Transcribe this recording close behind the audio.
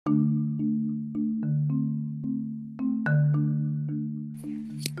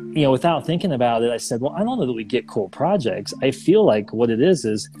Without thinking about it, I said, well, I don't know that we get cool projects. I feel like what it is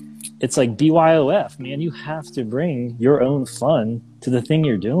it's like BYOF, man. You have to bring your own fun to the thing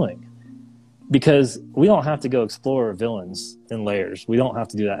you're doing, because we don't have to go explore villains in layers. We don't have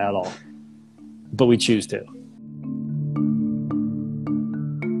to do that at all, but we choose to.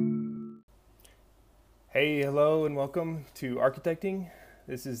 Hey, hello, and welcome to Architecting.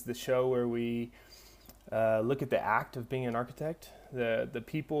 This is the show where we look at the act of being an architect, the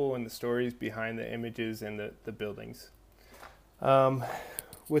people and the stories behind the images and the buildings.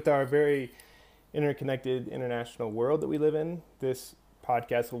 With our very interconnected international world that we live in, this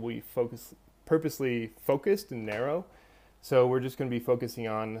podcast will be purposely focused and narrow. So we're just going to be focusing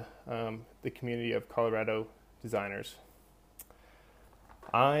on the community of Colorado designers.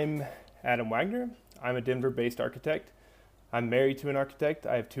 I'm Adam Wagner. I'm a Denver-based architect. I'm married to an architect.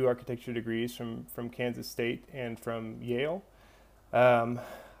 I have 2 architecture degrees from Kansas State and from Yale.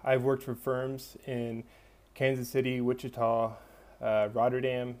 I've worked for firms in Kansas City, Wichita,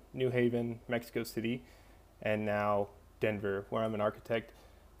 Rotterdam, New Haven, Mexico City, and now Denver, where I'm an architect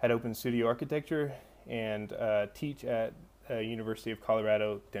at Open Studio Architecture and teach at University of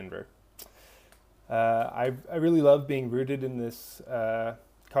Colorado, Denver. I really love being rooted in this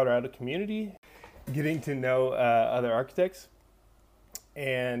Colorado community, getting to know other architects.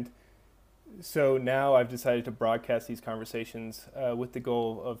 And so now I've decided to broadcast these conversations with the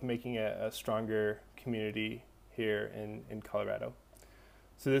goal of making a stronger community here in Colorado.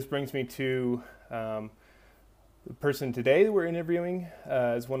 So this brings me to the person today that we're interviewing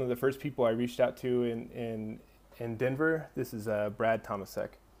is one of the first people I reached out to in Denver. This is Brad Tomasek.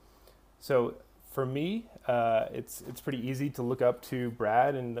 So for me, it's pretty easy to look up to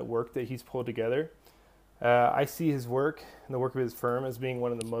Brad and the work that he's pulled together. I see his work and the work of his firm as being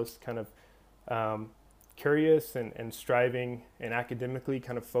one of the most kind of curious and striving and academically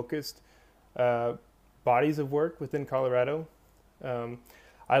kind of focused bodies of work within Colorado.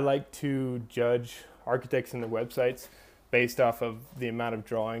 I like to judge architects and their websites based off of the amount of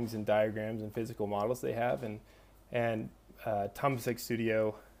drawings and diagrams and physical models they have, and Tomasek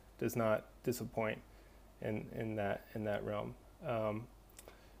Studio does not disappoint in that realm.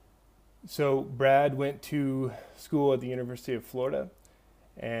 So Brad went to school at the University of Florida,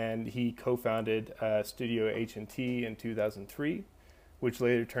 and he co-founded Studio H&T in 2003, which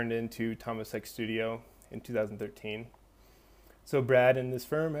later turned into Tomasek Studio in 2013. So Brad and this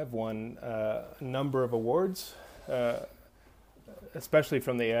firm have won a number of awards, especially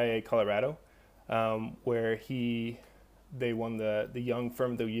from the AIA Colorado, where they won the Young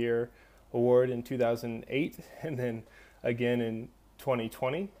Firm of the Year award in 2008, and then again in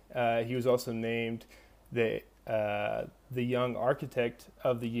 2020. He was also named the Young Architect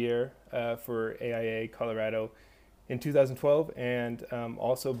of the Year for AIA Colorado in 2012, and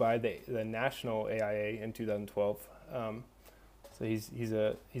also by the National AIA in 2012. So he's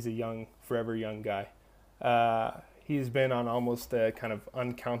a young, forever young guy. He's been on almost a kind of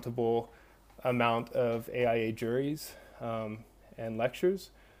uncountable amount of AIA juries and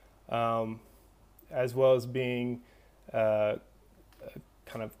lectures, as well as being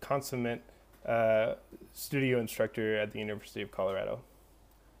kind of consummate studio instructor at the University of Colorado.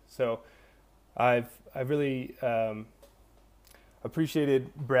 So I've really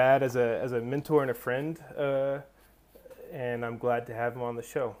appreciated Brad as a mentor and a friend, and I'm glad to have him on the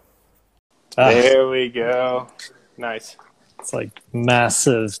show. There we go. Nice. It's like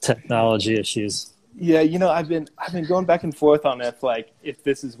massive technology issues. Yeah, I've been going back and forth on if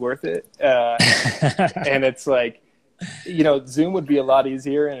this is worth it, and it's like, Zoom would be a lot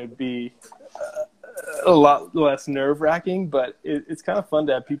easier and it'd be a lot less nerve-wracking, but it's kind of fun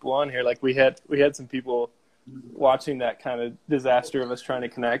to have people on here. Like we had some people watching that kind of disaster of us trying to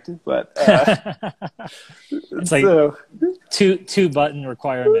connect, but it's like two button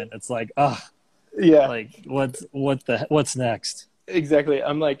requirement. It's like, yeah, like what's next? Exactly.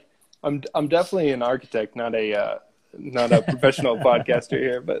 I'm definitely an architect, not a professional podcaster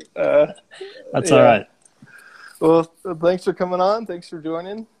here, but that's all right. Well, thanks for coming on. Thanks for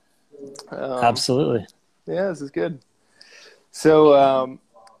joining. Absolutely. Yeah, this is good. So,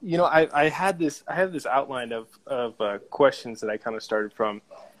 I have this outline of questions that I kind of started from,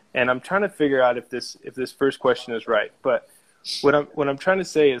 and I'm trying to figure out if this first question is right. But what I'm trying to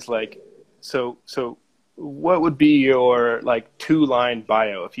say is so what would be your 2-line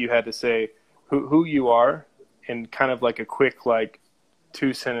bio if you had to say who you are in kind of like a quick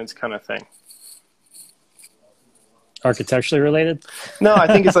 2-sentence kind of thing? Architecturally related? No, I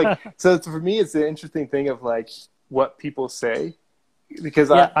think it's so for me, it's the interesting thing of what people say because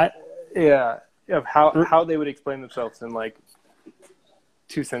of how they would explain themselves in like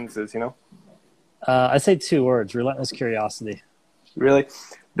 2 sentences, you know? I say 2 words: relentless curiosity. Really?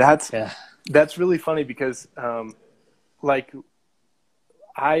 That's really funny because, like,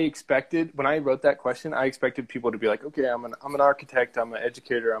 I expected, when I wrote that question, I expected people to be like, okay, I'm an architect, I'm an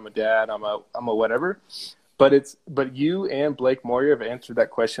educator, I'm a dad, I'm a whatever. But you and Blake Moyer have answered that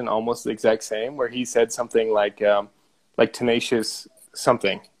question almost the exact same, where he said something like tenacious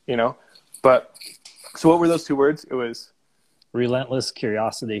something, you know? But so what were those 2 words? It was relentless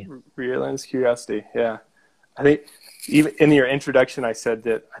curiosity. Relentless curiosity. Yeah. I think even in your introduction, I said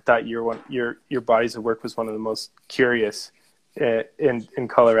that I thought your bodies of work was one of the most curious in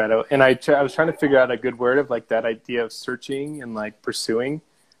Colorado. And I was trying to figure out a good word of like that idea of searching and like pursuing,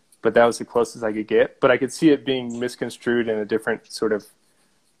 but that was the closest I could get. But I could see it being misconstrued in a different sort of,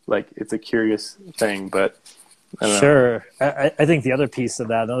 like, it's a curious thing, but I don't know. Sure. I think the other piece of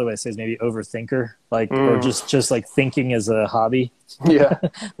that, another way to say is maybe overthinker, like, or just like thinking as a hobby. Yeah.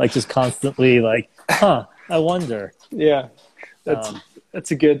 Like just constantly like, I wonder. Yeah.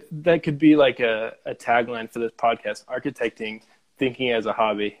 That's a good, that could be like a tagline for this podcast: architecting, thinking as a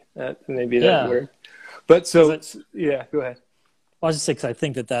hobby. Maybe that word. But so, yeah, go ahead. Well, I was just saying, 'cause I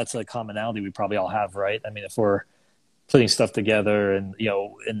think that's a commonality we probably all have, right? I mean, if we're putting stuff together and, you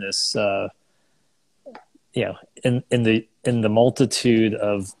know, in this, you know, in the multitude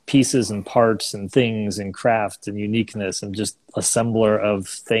of pieces and parts and things and craft and uniqueness and just assembler of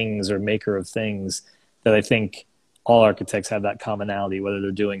things or maker of things, that I think all architects have that commonality, whether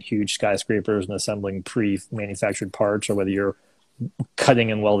they're doing huge skyscrapers and assembling pre-manufactured parts, or whether you're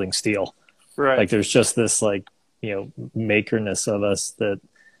cutting and welding steel. Right. Like there's just this, like, you know, makerness of us that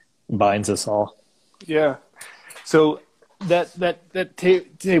binds us all. Yeah. So that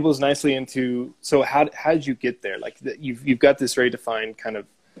tables nicely into, so how did you get there? Like you've got this very defined kind of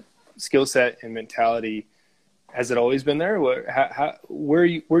skill set and mentality. Has it always been there? Where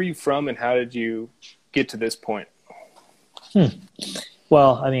are you from, and how did you get to this point?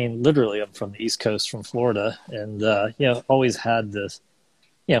 Well, I mean, literally, I'm from the East Coast, from Florida, and you know, always had this,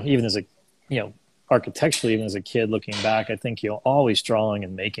 you know, even as a, you know, architecturally, even as a kid, looking back, I think, you know, always drawing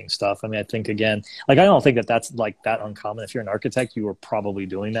and making stuff. I mean, I think, again, like, I don't think that that's like that uncommon. If you're an architect, you were probably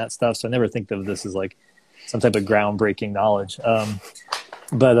doing that stuff. So I never think of this as like some type of groundbreaking knowledge.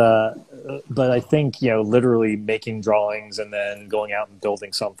 But I think, you know, literally making drawings and then going out and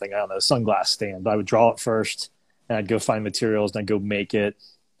building something, I don't know, a sunglass stand. I would draw it first, and I'd go find materials, and I'd go make it,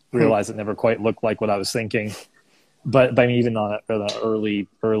 realize it never quite looked like what I was thinking. But I mean, even on the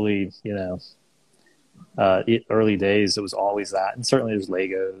early, you know, early days, it was always that. And certainly there's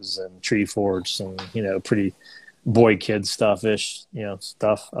Legos and tree forts and, you know, pretty boy kid stuff-ish, you know,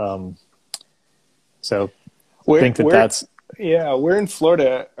 stuff. So I think that's... Yeah, where in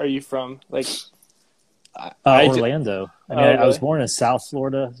Florida are you from? Like, Orlando. I mean, really? I was born in South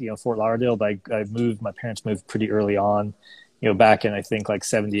Florida, you know, Fort Lauderdale, but my parents moved pretty early on, you know, back in, I think, like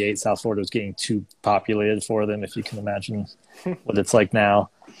 78. South Florida was getting too populated for them, if you can imagine what it's like now.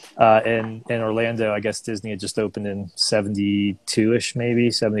 And in Orlando, I guess Disney had just opened in 72-ish,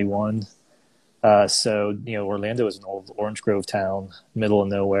 maybe 71. So, you know, Orlando was an old Orange Grove town, middle of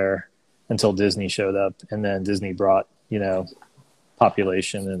nowhere, until Disney showed up. And then Disney brought, you know,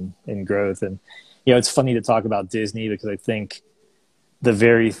 population and growth. And, you know, it's funny to talk about Disney, because I think the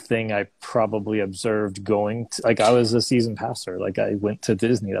very thing I probably observed going to, like, I was a season passer, like I went to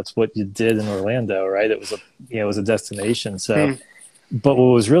Disney. That's what you did in Orlando, right? It was it was a destination. So, but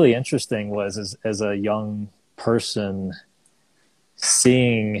what was really interesting was, as a young person,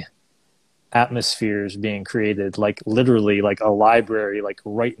 seeing atmospheres being created, like literally like a library, like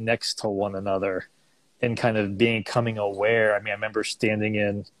right next to one another, and kind of becoming aware. I mean, I remember standing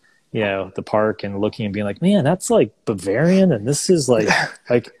in, you know, the park and looking and being like, man, that's like Bavarian. And this is like,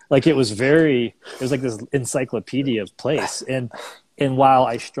 like it was like this encyclopedia of place. And while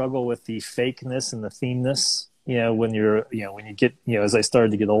I struggle with the fakeness and the themeness, you know, when you get, you know, as I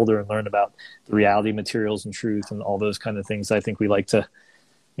started to get older and learn about the reality, materials, and truth and all those kind of things, I think we like to,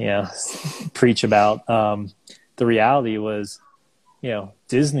 you know, preach about. The reality was, you know,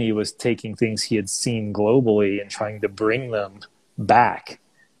 Disney was taking things he had seen globally and trying to bring them back.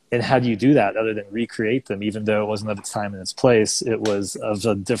 And how do you do that other than recreate them? Even though it wasn't of its time and its place, it was of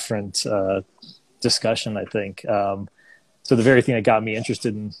a different discussion, I think. So the very thing that got me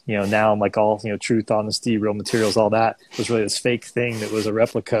interested in, you know, now I'm like all, you know, truth, honesty, real materials, all that was really this fake thing that was a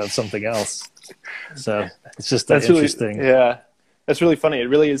replica of something else. So it's just that's interesting. Really, yeah, that's really funny. It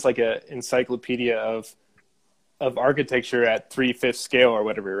really is like an encyclopedia of architecture at 3/5 scale or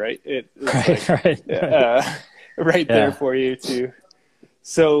whatever, right? Right. Right there for you to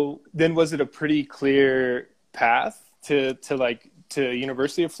So then was it a pretty clear path to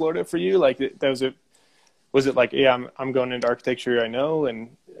University of Florida for you? Like that was it like, yeah, I'm going into architecture, I know,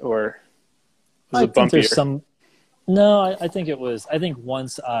 or was it bumpier? No, I think it was, I think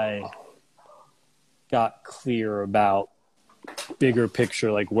once I got clear about bigger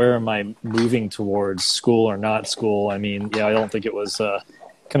picture, like where am I moving towards, school or not school? I mean, yeah, I don't think it was,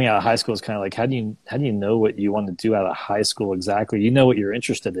 coming out of high school is kind of like, how do you know what you want to do out of high school exactly? You know what you're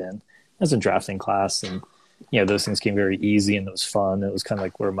interested in. As a drafting class, and those things came very easy and it was fun. It was kind of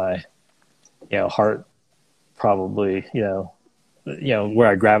like where my heart probably where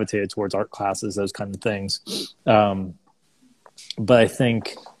I gravitated towards art classes, those kind of things. But I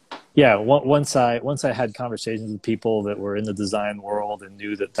think once I had conversations with people that were in the design world and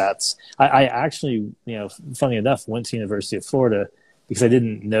knew that's I actually funny enough went to University of Florida because I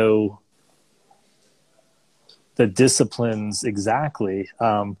didn't know the disciplines exactly.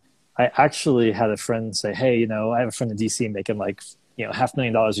 I actually had a friend say, hey, I have a friend in DC making like,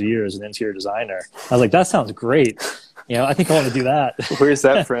 $500,000 a year as an interior designer. I was like, that sounds great. I think I want to do that. Where's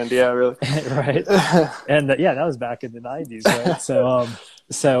that friend? Yeah, really. Right. And that was back in the 90s. Right.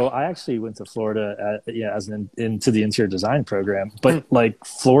 So I actually went to Florida into the interior design program, but like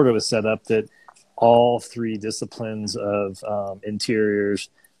Florida was set up that all three disciplines of interiors,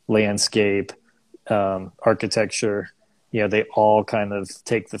 landscape, architecture, they all kind of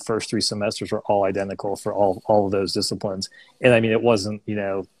take the first 3 semesters are all identical for all of those disciplines. And I mean, it wasn't,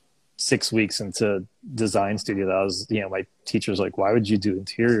 6 weeks into design studio that I was, my teacher's like, why would you do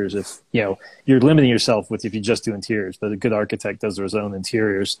interiors if, you're limiting yourself if you just do interiors, but a good architect does his own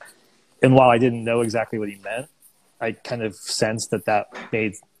interiors. And while I didn't know exactly what he meant, I kind of sensed that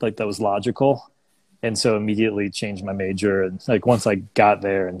made like, that was logical. And so immediately changed my major. And like, once I got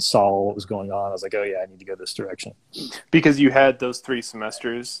there and saw what was going on, I was like, oh yeah, I need to go this direction. Because you had those 3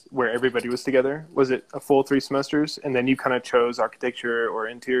 semesters where everybody was together. Was it a full 3 semesters? And then you kind of chose architecture or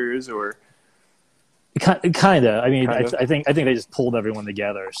interiors or? Kind of. I mean, I think they just pulled everyone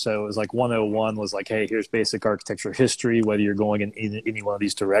together. So it was like 101 was like, hey, here's basic architecture history, whether you're going in any one of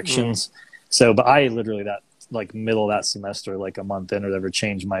these directions. So, but I literally like middle of that semester, like a month in or whatever,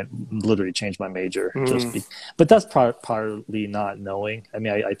 literally changed my major. But that's partly not knowing. I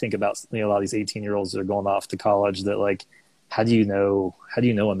mean, I think about a lot of these 18-year-olds that are going off to college that like, how do you know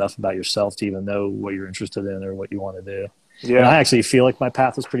enough about yourself to even know what you're interested in or what you want to do? Yeah. And I actually feel like my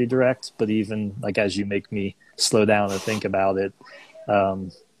path was pretty direct, but even like, as you make me slow down and think about it,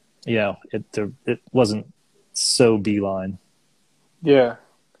 it wasn't so beeline. Yeah.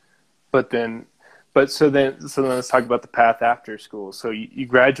 So then let's talk about the path after school. So you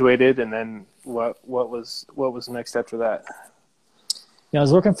graduated, and then what was next after that? I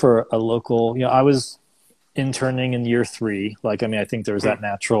was working for a local, I was interning in year 3. Like, I mean, I think there was that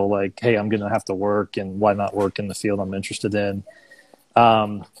natural, like, hey, I'm going to have to work, and why not work in the field I'm interested in?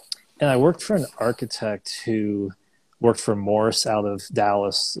 And I worked for an architect who worked for Morse out of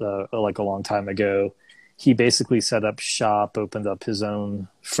Dallas, like a long time ago. He basically set up shop, opened up his own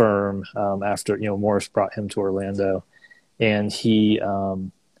firm after, Morris brought him to Orlando. And he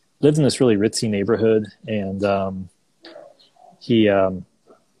lived in this really ritzy neighborhood. And I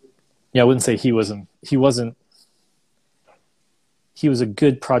wouldn't say he was a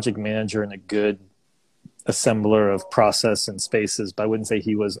good project manager and a good assembler of process and spaces, but I wouldn't say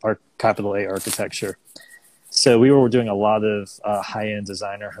he was capital A architecture. So we were doing a lot of high-end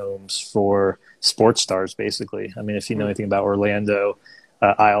designer homes for sports stars, basically. I mean, if you know anything about Orlando,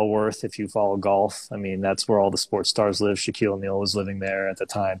 Isleworth, if you follow golf, I mean, that's where all the sports stars live. Shaquille O'Neal was living there at the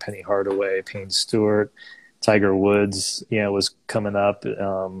time. Penny Hardaway, Payne Stewart, Tiger Woods, was coming up.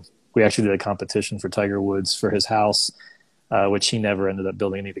 We actually did a competition for Tiger Woods for his house, which he never ended up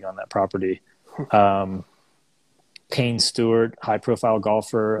building anything on that property. Payne Stewart, high-profile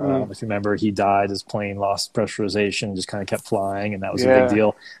golfer. If you remember, he died. His plane lost pressurization, just kind of kept flying, and that was a big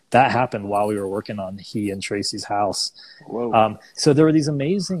deal. That happened while we were working on he and Tracy's house. So there were these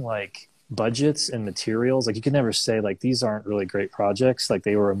amazing, like, budgets and materials. Like, you could never say, like, these aren't really great projects. Like,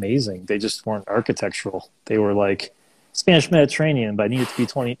 they were amazing. They just weren't architectural. They were, like, Spanish Mediterranean, but it needed to be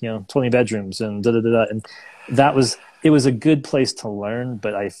 20 bedrooms and da-da-da-da. And it was a good place to learn,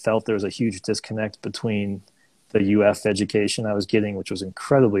 but I felt there was a huge disconnect between the UF education I was getting, which was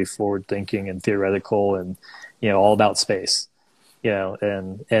incredibly forward thinking and theoretical and, all about space,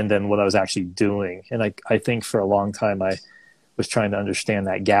 and then what I was actually doing. And I think for a long time, I was trying to understand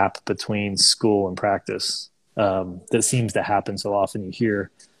that gap between school and practice. That seems to happen so often. You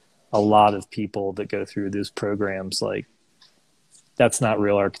hear a lot of people that go through these programs, like, that's not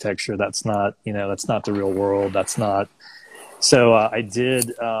real architecture. That's not, that's not the real world. That's not, So I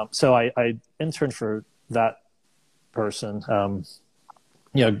did. I interned for that person.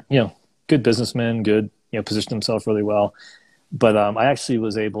 Good businessman, good, positioned himself really well. But I actually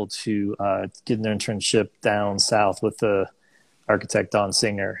was able to get an internship down south with the architect Don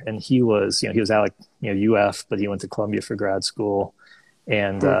Singer, and he was at UF, but he went to Columbia for grad school,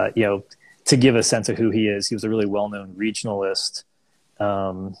 and to give a sense of who he is, he was a really well-known regionalist,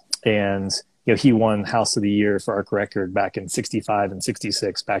 and he won House of the Year for Arc Record back in '65 and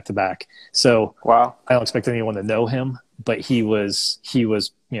 '66 back to back. So wow, I don't expect anyone to know him, but he was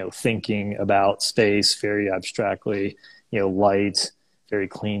thinking about space very abstractly, light, very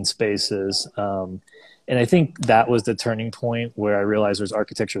clean spaces. And I think that was the turning point where I realized there's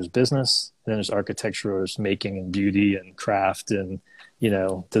architecture as business, and then there's architecture as making and beauty and craft and,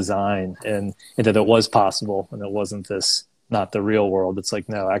 design, and that it was possible, and it wasn't this, not the real world. It's like,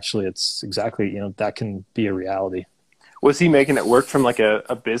 no, actually it's exactly, that can be a reality. Was he making it work from like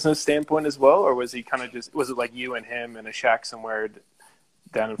a business standpoint as well? Or was he kind of was it like you and him in a shack somewhere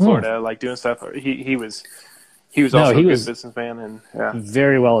down in Florida, like doing stuff? Or he was also a good businessman, and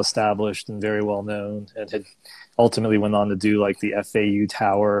very well established and very well known, and had ultimately went on to do like the FAU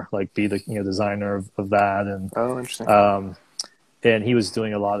Tower, like be the designer of that. And interesting. And he was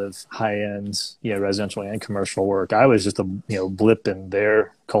doing a lot of high end, residential and commercial work. I was just a blip in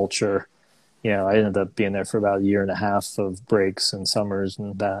their culture. I ended up being there for about a year and a half of breaks and summers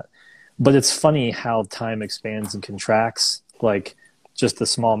and that. But it's funny how time expands and contracts. Like just the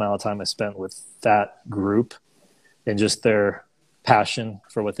small amount of time I spent with that group, and just their passion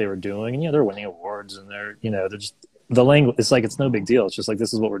for what they were doing. And, they're winning awards, and they're just, the language, it's like, it's no big deal. It's just like,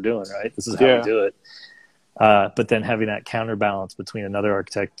 this is what we're doing, right? This is how we do it. But then having that counterbalance between another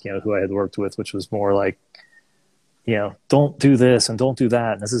architect, who I had worked with, which was more like, don't do this and don't do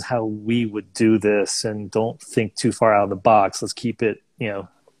that. And this is how we would do this. And don't think too far out of the box. Let's keep it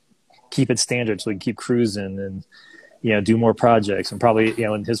standard so we can keep cruising and, do more projects and probably,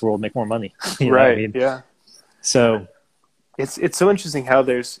 in his world, make more money. Right. Yeah. So it's so interesting how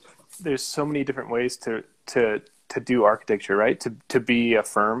there's so many different ways to do architecture, right? To be a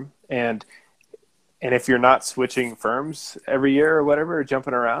firm, and if you're not switching firms every year or whatever, or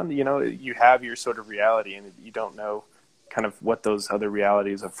jumping around, you have your sort of reality, and you don't know kind of what those other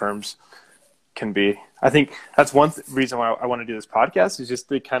realities of firms can be. I think that's one reason why I want to do this podcast, is just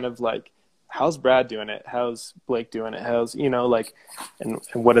the kind of like, how's Brad doing it? How's Blake doing it? How's, and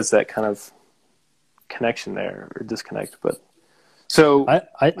what is that kind of connection there, or disconnect? But so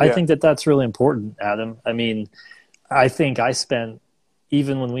I think that's really important, Adam. I mean, I think I spent,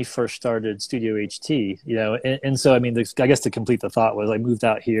 even when we first started Studio HT, and so, I mean, I guess to complete the thought was, I moved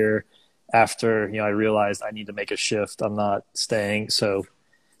out here after, I realized I need to make a shift. I'm not staying. So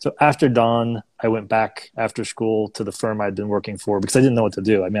after Dawn, I went back after school to the firm I'd been working for, because I didn't know what to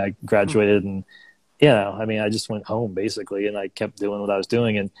do. I mean, I graduated and, I just went home basically, and I kept doing what I was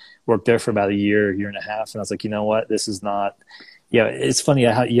doing and worked there for about a year and a half. And I was like, you know what, this is not, it's funny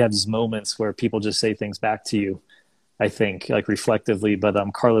how you have these moments where people just say things back to you, I think, like reflectively. But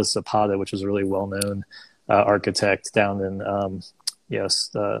Carlos Zapata, which was a really well-known architect down in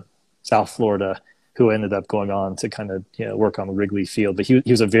South Florida, who ended up going on to kind of work on Wrigley Field. But he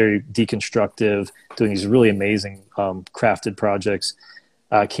was a very deconstructive, doing these really amazing crafted projects.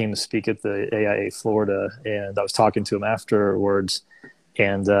 Came to speak at the AIA Florida, and I was talking to him afterwards,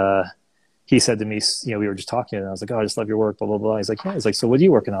 and he said to me, we were just talking, and I was like, oh, I just love your work, blah, blah, blah. He's like, yeah. He's like, so what are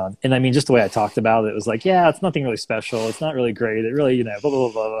you working on? And I mean, just the way I talked about it was like, yeah, it's nothing really special. It's not really great. It really, blah, blah,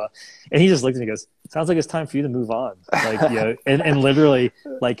 blah, blah, blah. And he just looked at me and goes, sounds like it's time for you to move on. Like, and literally,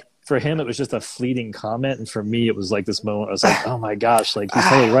 like, for him, it was just a fleeting comment. And for me, it was like this moment, I was like, oh my gosh, like, he's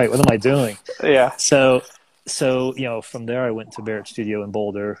totally right. What am I doing? Yeah. So, from there, I went to Barrett Studio in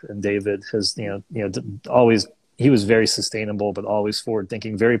Boulder, and David has, always, he was very sustainable, but always forward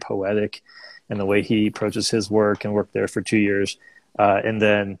thinking, very poetic in the way he approaches his work, and worked there for 2 years. And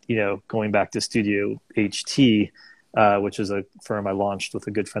then, going back to Studio HT, which is a firm I launched with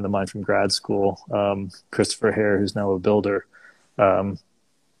a good friend of mine from grad school, Christopher Hare, who's now a builder I'm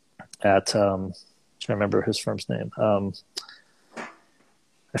trying to remember his firm's name.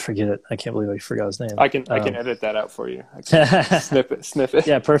 I forget it. I can't believe I forgot his name. I can edit that out for you. I can snip it.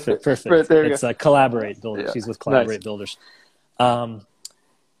 Yeah, perfect. Right, there it's Collaborate Builders. Yeah. She's with Collaborate Nice. Builders.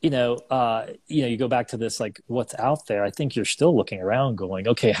 You go back to this, like, what's out there. I think you're still looking around going,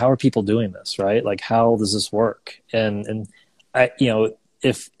 okay, how are people doing this, right? Like, how does this work? And I,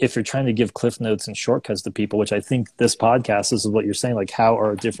 if you're trying to give cliff notes and shortcuts to people, which I think this podcast, this is what you're saying, like, how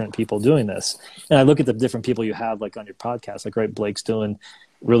are different people doing this? And I look at the different people you have, like, on your podcast, like, right, Blake's doing,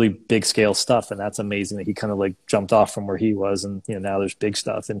 really big scale stuff. And that's amazing that he kind of like jumped off from where he was. And, you know, now there's big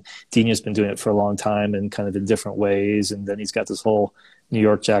stuff. And Dina's been doing it for a long time and kind of in different ways. And then he's got this whole New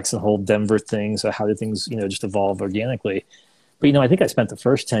York, Jackson Hole, Denver thing. So how did things, you know, just evolve organically? But, you know, I think I spent the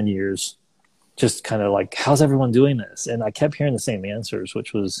first 10 years just kind of like, how's everyone doing this? And I kept hearing the same answers,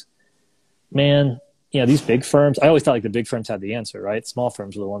 which was, man, you know, these big firms, I always thought like the big firms had the answer, right? Small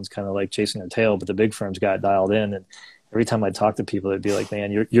firms were the ones kind of like chasing their tail, but the big firms got dialed in. And every time I talk to people, they'd be like,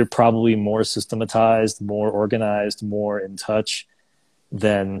 man, you're probably more systematized, more organized, more in touch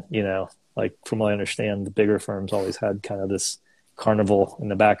than, you know, like from what I understand, the bigger firms always had kind of this carnival in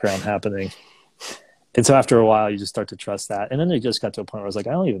the background happening. And so after a while, you just start to trust that. And then it just got to a point where I was like,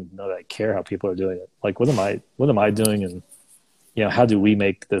 I don't even know that I care how people are doing it. Like, what am I doing? And, you know, how do we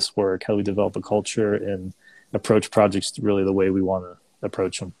make this work? How do we develop a culture and approach projects really the way we want to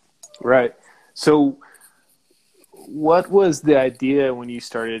approach them? Right. So what was the idea when you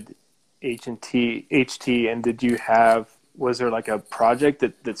started HT? And was there like a project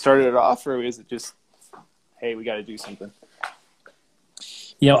that started it off, or is it just, hey, we got to do something?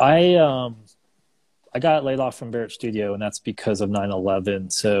 You know, I got laid off from Barrett Studio, and that's because of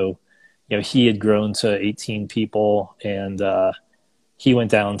 9/11. So, you know, he had grown to 18 people, and he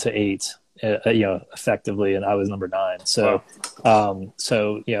went down to 8, you know, effectively, and I was number 9. So, wow.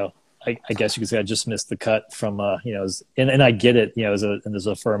 So you know, I guess you could say I just missed the cut from, you know, and I get it, you know, as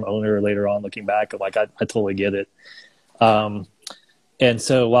a firm owner later on looking back, I'm like, I totally get it. And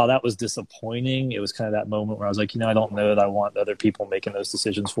so while that was disappointing, it was kind of that moment where I was like, you know, I don't know that I want other people making those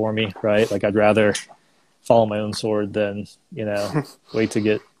decisions for me, right? Like I'd rather follow my own sword than, you know, wait to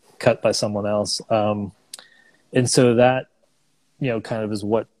get cut by someone else. And so that, you know, kind of is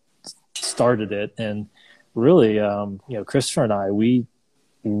what started it. And really, you know, Christopher and I, we,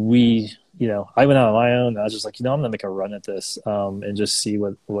 you know, I went out on my own and I was just like, you know, I'm gonna make a run at this, and just see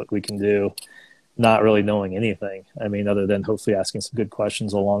what we can do. Not really knowing anything. I mean, other than hopefully asking some good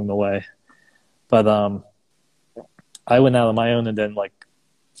questions along the way. But I went out on my own, and then like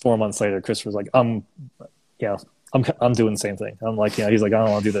 4 months later, Chris was like, you know, I'm doing the same thing. I'm like, you know, he's like, I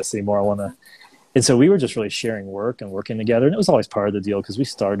don't want to do this anymore. I want to. And so we were just really sharing work and working together. And it was always part of the deal because we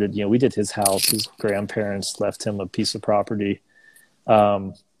started, you know, we did his house. His grandparents left him a piece of property,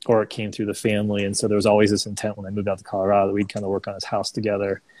 or it came through the family. And so there was always this intent when I moved out to Colorado that we'd kind of work on his house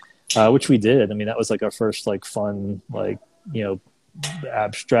together. Which we did. I mean, that was like our first like fun, like, you know,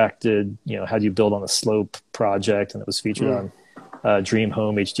 abstracted, you know, how do you build on a slope project. And it was featured on Dream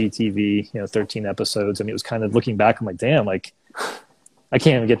Home HGTV, you know, 13 episodes. I mean, it was kind of looking back, I'm like, damn, like I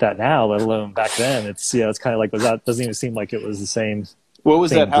can't even get that now, let alone back then. It's, you know, it's kind of like, that doesn't even seem like it was the same. What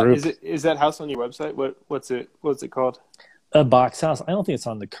was that? Is that house on your website? What's it called? A box house. I don't think it's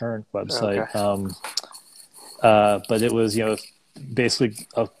on the current website. Okay. But it was, you know, basically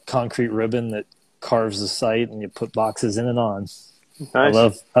a concrete ribbon that carves the site, and you put boxes in and on.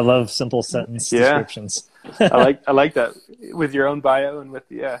 Nice. I love simple sentence descriptions. I like that with your own bio and with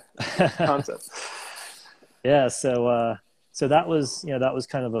the concept. Yeah. So that was, you know, that was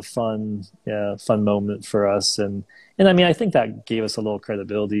kind of a fun moment for us. And I mean, I think that gave us a little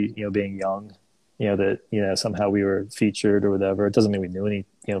credibility, you know, being young, you know, that, you know, somehow we were featured or whatever. It doesn't mean we knew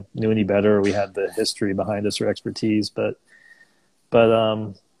any better, or we had the history behind us or expertise, but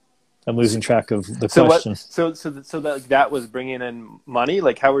I'm losing track of the question. So that was bringing in money.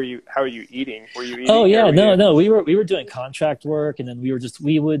 Like, how are you eating? Were you eating? Oh yeah, no. We were doing contract work, and then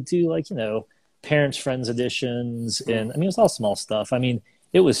we would do like, you know, parents, friends editions, and I mean, it was all small stuff. I mean,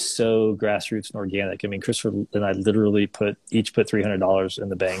 it was so grassroots and organic. I mean, Christopher and I literally each put $300 in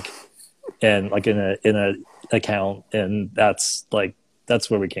the bank, and like in a account, and that's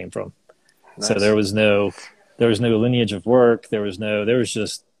where we came from. Nice. So there was no lineage of work. There was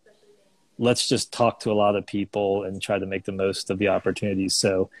just, let's just talk to a lot of people and try to make the most of the opportunities.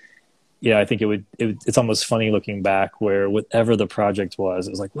 So, yeah, I think it's almost funny looking back where whatever the project was, it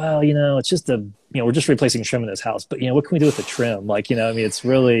was like, well, you know, it's just we're just replacing trim in this house, but you know, what can we do with the trim? Like, you know, I mean, it's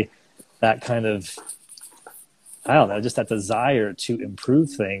really that kind of, I don't know, just that desire to improve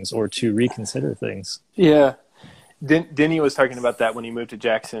things or to reconsider things. Yeah. Denny was talking about that when he moved to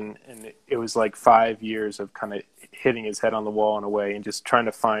Jackson, and it was like 5 years of kind of hitting his head on the wall in a way and just trying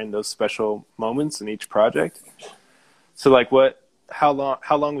to find those special moments in each project. So like how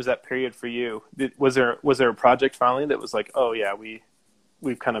long was that period for you? Was there a project finally that was like, oh yeah,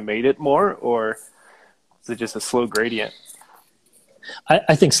 we've kind of made it more, or is it just a slow gradient?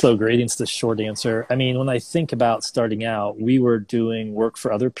 I think slow gradient's the short answer. I mean, when I think about starting out, we were doing work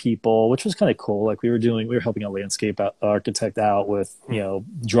for other people, which was kind of cool. Like we were helping a landscape architect out with, you know,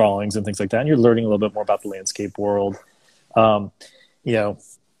 drawings and things like that. And you're learning a little bit more about the landscape world. you know,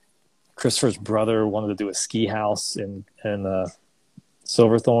 Christopher's brother wanted to do a ski house in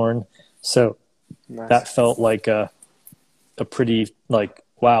Silverthorne. So Nice. that felt like a pretty, like,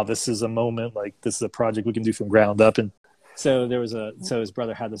 wow, this is a moment, like this is a project we can do from ground up. And so his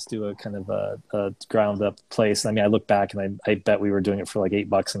brother had us do a kind of a ground up place. I mean, I look back and I bet we were doing it for like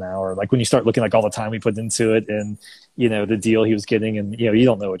 $8 an hour. Like when you start looking like all the time we put into it and, you know, the deal he was getting, and, you know, you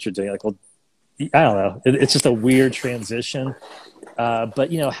don't know what you're doing. Like, well, I don't know. It's just a weird transition.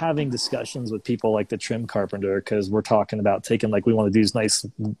 But, you know, having discussions with people like the trim carpenter, because we're talking about taking, like, we want to do these nice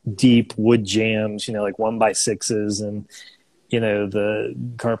deep wood jams, you know, like 1x6s, and, you know, the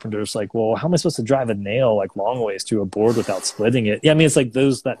carpenter's like, well, how am I supposed to drive a nail like long ways through a board without splitting it? Yeah, I mean, it's like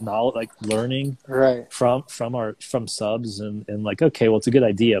that knowledge, like learning Right. from subs, and like, okay, well, it's a good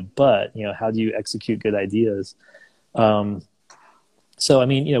idea, but, you know, how do you execute good ideas? So, I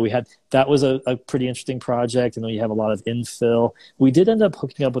mean, you know, that was a pretty interesting project. And then you have a lot of infill. We did end up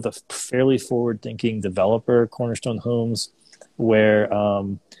hooking up with a fairly forward-thinking developer, Cornerstone Homes, where,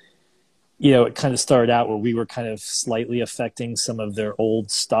 you know, it kind of started out where we were kind of slightly affecting some of their old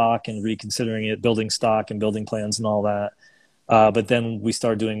stock and reconsidering it, building stock and building plans and all that. But then we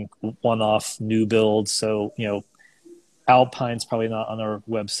started doing one-off new builds. So, you know, Alpine's probably not on our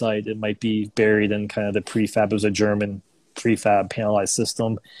website. It might be buried in kind of the prefab. It was a German prefab panelized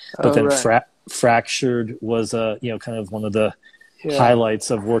system, but then right. Fractured was you know, kind of one of the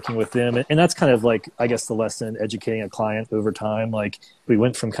highlights of working with them, and that's kind of like, I guess, the lesson, educating a client over time. Like, we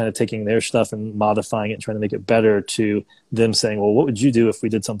went from kind of taking their stuff and modifying it and trying to make it better to them saying, well, what would you do if we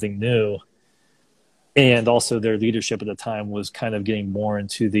did something new? And also their leadership at the time was kind of getting more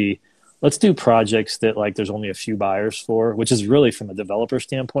into the, let's do projects that, like, there's only a few buyers for, which is really, from a developer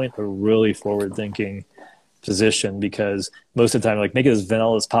standpoint, a really forward thinking position, because most of the time, like, make it as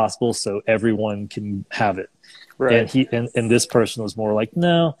vanilla as possible so everyone can have it. Right. And this person was more like,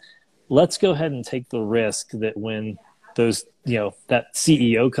 no, let's go ahead and take the risk that when those, you know, that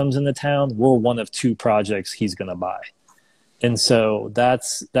CEO comes into town, we're one of 2 projects he's going to buy. And so that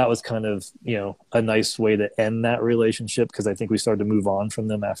was kind of, you know, a nice way to end that relationship, because I think we started to move on from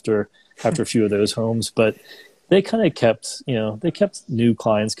them after a few of those homes. But they kind of kept, you know, they kept new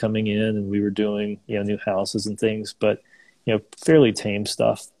clients coming in, and we were doing, you know, new houses and things, but, you know, fairly tame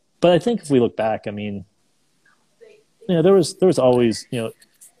stuff. But I think if we look back, I mean, you know, there was always, you know,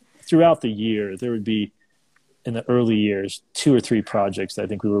 throughout the year, there would be, in the early years, 2 or 3 projects that I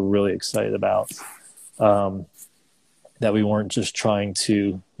think we were really excited about, that we weren't just trying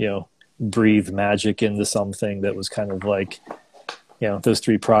to, you know, breathe magic into something that was kind of like, you know, those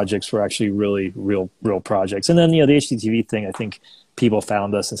 3 projects were actually really real projects. And then, you know, the HGTV thing, I think people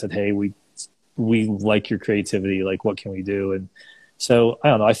found us and said, hey, we like your creativity. Like, what can we do? And so, I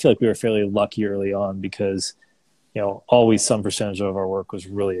don't know, I feel like we were fairly lucky early on, because, you know, always some percentage of our work was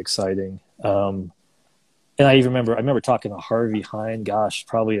really exciting. And I remember talking to Harvey Hine, gosh,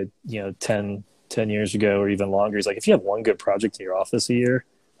 probably, you know, 10 years ago or even longer. He's like, if you have one good project in your office a year,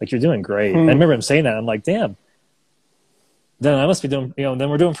 like, you're doing great. I remember him saying that. I'm like, damn, then I must be doing, you know, then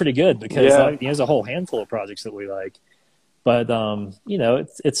we're doing pretty good, because you know, there's a whole handful of projects that we like. But, you know,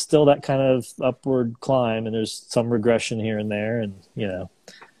 it's still that kind of upward climb, and there's some regression here and there. And, you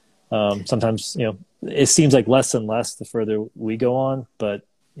know, sometimes, you know, it seems like less and less the further we go on, but,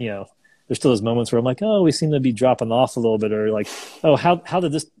 you know, there's still those moments where I'm like, oh, we seem to be dropping off a little bit, or like, oh, how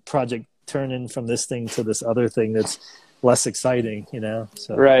did this project turn in from this thing to this other thing that's less exciting, you know?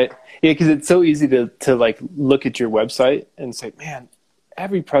 So. Right. Yeah, because it's so easy to like look at your website and say, man,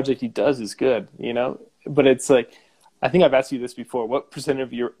 every project he does is good, you know? But it's like, I think I've asked you this before. What %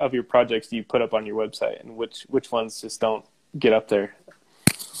 of your projects do you put up on your website, and which ones just don't get up there?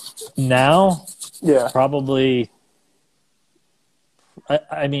 Now, yeah, probably.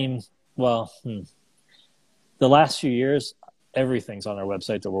 I mean, well, the last few years, everything's on our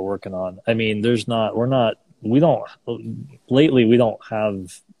website that we're working on. I mean, we don't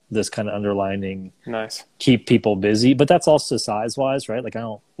have this kind of underlining nice keep people busy, but that's also size wise, right? Like,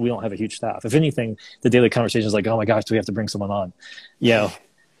 we don't have a huge staff. If anything, the daily conversation is like, oh my gosh, do we have to bring someone on? You know,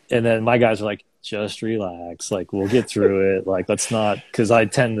 and then my guys are like, just relax. Like, we'll get through it. Like, let's not, cause I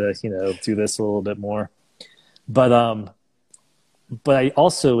tend to, you know, do this a little bit more, but I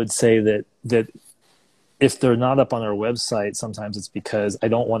also would say that if they're not up on our website, sometimes it's because I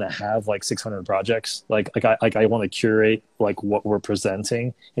don't want to have like 600 projects. Like I want to curate like what we're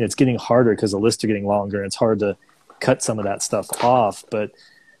presenting, and it's getting harder because the lists are getting longer, and it's hard to cut some of that stuff off. But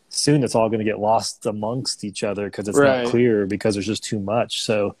soon it's all going to get lost amongst each other because it's not clear, because there's just too much.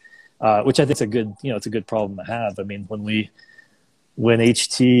 So, which I think is it's a good problem to have. I mean, when when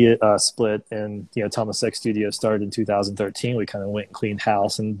HT split and Thomas X Studio started in 2013, we kind of went and cleaned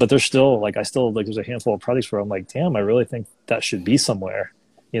house. But there's still there's a handful of projects where I'm like, damn, I really think that should be somewhere.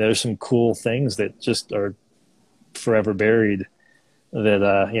 There's some cool things that just are forever buried. That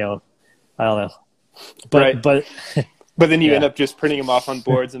I don't know, but then you end up just printing them off on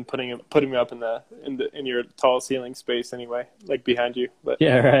boards and putting them up in your tall ceiling space anyway, like behind you. But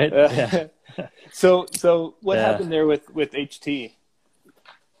yeah, right. Yeah. So what happened there with HT?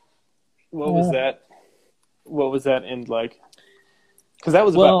 What was that? What was that end like? Because that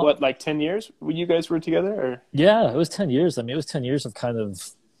was about 10 years when you guys were together, or? Yeah, it was 10 years. I mean, it was 10 years of kind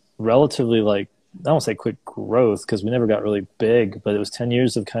of relatively I don't say quick growth because we never got really big, but it was 10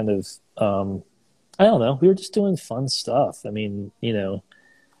 years of kind of, I don't know, we were just doing fun stuff. I mean,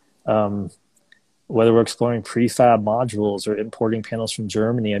 whether we're exploring prefab modules or importing panels from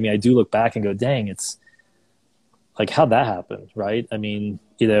Germany, I mean, I do look back and go, dang, it's like, how'd that happen, right? I mean,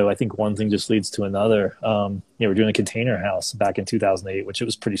 I think one thing just leads to another. We're doing a container house back in 2008, which it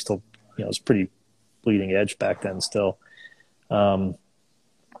was pretty still, it was pretty bleeding edge back then still.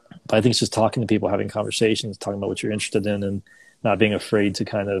 But I think it's just talking to people, having conversations, talking about what you're interested in, and not being afraid to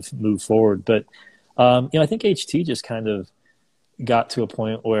kind of move forward. But, I think HT just kind of got to a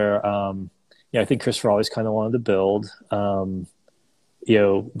point where, I think Christopher always kind of wanted to build.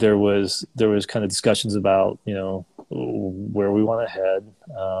 There was kind of discussions about, where we want to head.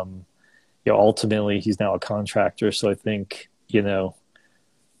 Ultimately he's now a contractor. So I think, it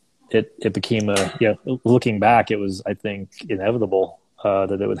became looking back, it was, I think, inevitable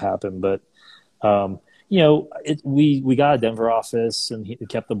that it would happen. But, we got a Denver office and he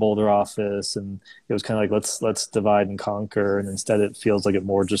kept the Boulder office, and it was kind of like, let's divide and conquer. And instead it feels like it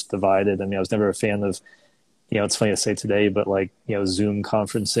more just divided. I mean, I was never a fan of, it's funny to say today, but Zoom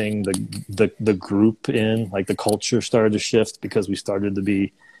conferencing, the group the culture started to shift because we started to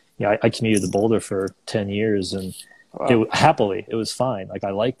be, I commuted to Boulder for 10 years and wow. It was fine. I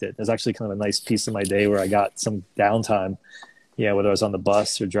liked it. It was actually kind of a nice piece of my day where I got some downtime, whether I was on the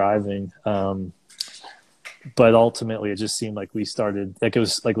bus or driving. But ultimately it just seemed like we started, it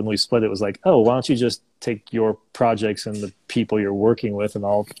was like when we split, it was like, oh, why don't you just take your projects and the people you're working with, and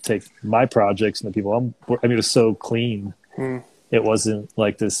I'll take my projects and the people it was so clean. It wasn't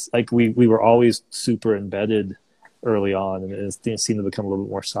like this, we were always super embedded early on, and it seemed to become a little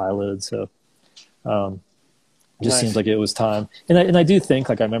bit more siloed. So just seems like it was time. And I do think,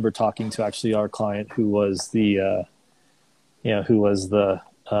 I remember talking to actually our client who was the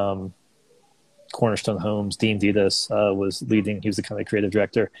Cornerstone Homes, Dean Ditas, was leading. He was the kind of creative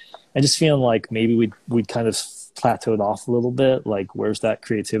director. And just feeling like maybe we'd kind of plateaued off a little bit. Like, where's that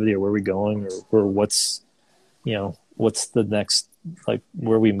creativity, or where are we going, or what's the next,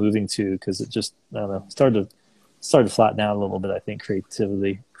 where are we moving to? Because it just, I don't know, started to flatten out a little bit, I think,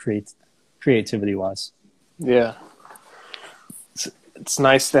 creativity wise. Yeah. It's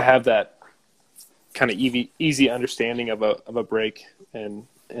nice to have that kind of easy understanding of a break, and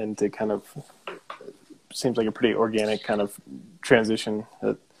to kind of, seems like a pretty organic kind of transition.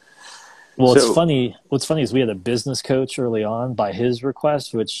 Well, it's funny. What's funny is we had a business coach early on by his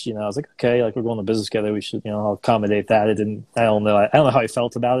request, which, I was like, okay, we're going to business together. We should, I'll accommodate that. I don't know how I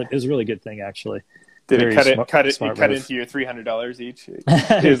felt about it. It was a really good thing, actually. Did it cut into your $300 each?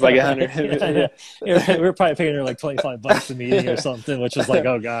 It was like $100. Yeah. We were probably paying her like $25 a meeting or something, which was like,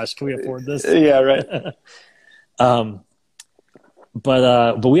 oh gosh, can we afford this? Yeah, right.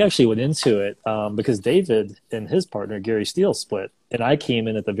 But we actually went into it because David and his partner Gary Steele split, and I came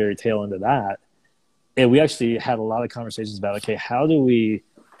in at the very tail end of that, and we actually had a lot of conversations about, okay, how do we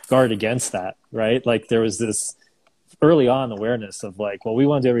guard against that, right? There was this early on awareness of well, we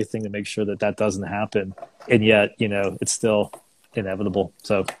want to do everything to make sure that doesn't happen, and yet it's still inevitable.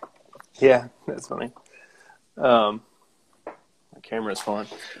 So yeah, that's funny. My camera's falling.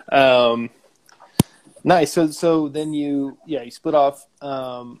 Nice. So then you split off.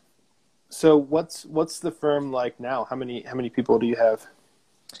 So what's the firm like now? How many people do you have?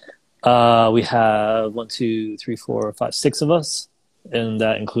 We have 1, 2, 3, 4, 5, 6 of us, and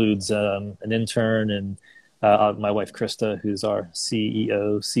that includes an intern and my wife Krista, who's our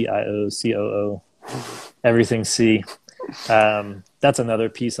CEO, CIO, COO, everything C. That's another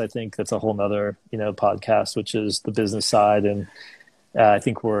piece, I think. That's a whole nother podcast, which is the business side, and I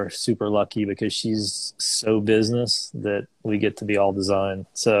think we're super lucky because she's so business that we get to be all design.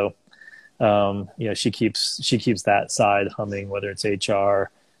 So, she keeps that side humming, whether it's HR,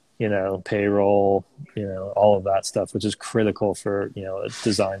 payroll, all of that stuff, which is critical for, a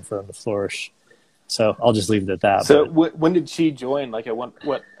design firm to flourish. So I'll just leave it at that. So when did she join?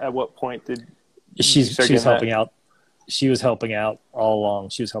 At what point did she's helping out? she was helping out all along.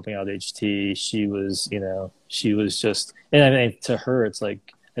 She was helping out HT. She was, she was just, and I mean, to her, it's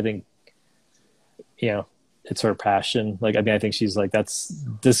like, I think, it's her passion. Like, I mean, I think she's like,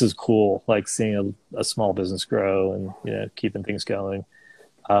 this is cool. Like seeing a small business grow and, keeping things going.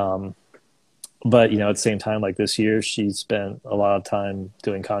 But, at the same time, like this year, she spent a lot of time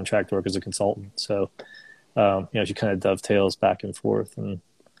doing contract work as a consultant. So, she kind of dovetails back and forth, and,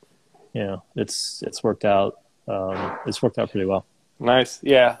 it's worked out. It's worked out pretty well. Nice.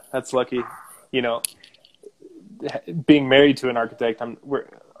 Yeah, that's lucky. Being married to an architect,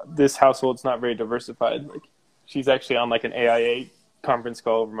 this household's not very diversified. Like, she's actually on like an AIA conference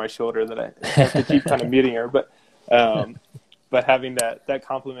call over my shoulder that I have to keep kind of muting her. But having that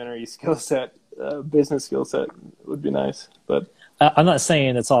complementary skill set, business skill set, would be nice. But I'm not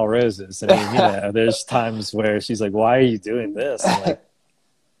saying it's all roses. I mean, there's times where she's like, "Why are you doing this?" I'm like,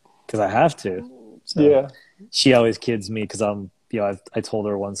 "Because I have to." So yeah. She always kids me because I told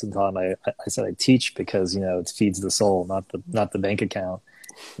her once in time I said I teach because it feeds the soul, not the bank account.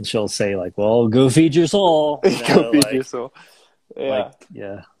 And she'll say like, "Well, go feed your soul." Go feed your soul. Yeah.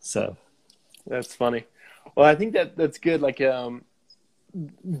 So that's funny. Well, I think that's good. Like, going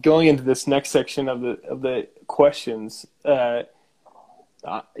into this next section of the questions, I'm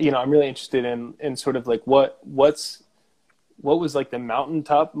really interested in sort of like what was like the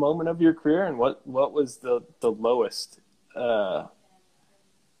mountaintop moment of your career, and what was the lowest? What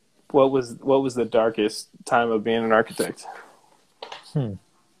was the darkest time of being an architect?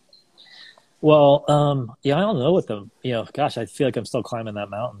 Well, I don't know what gosh, I feel like I'm still climbing that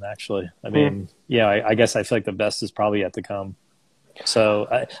mountain, actually. I mean, I guess I feel like the best is probably yet to come. So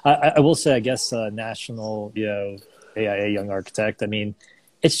I will say, I guess, national, AIA Young Architect. I mean,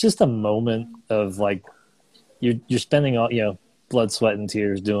 it's just a moment of like, you're spending all, blood, sweat, and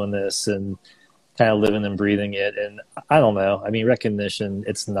tears doing this and kind of living and breathing it. And I don't know. I mean, recognition,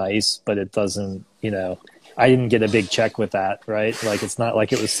 it's nice, but it doesn't, I didn't get a big check with that, right? Like, it's not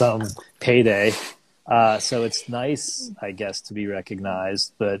like it was some payday. So it's nice, I guess, to be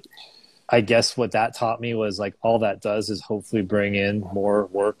recognized. But I guess what that taught me was like, all that does is hopefully bring in more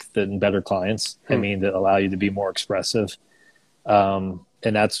work than better clients. I mean, that allow you to be more expressive. And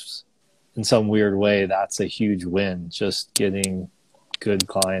that's, in some weird way, that's a huge win. Just getting good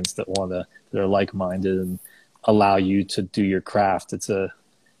clients that are like-minded and allow you to do your craft. That's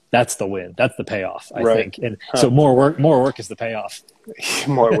the win. That's the payoff, I think. And so more work is the payoff.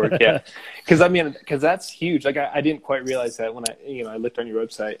 More work, yeah. Because that's huge. Like, I didn't quite realize that when I looked on your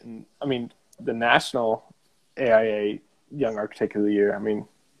website. And I mean, the national AIA Young Architect of the Year, I mean,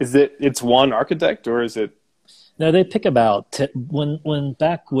 it's one architect, or is it? No, they pick about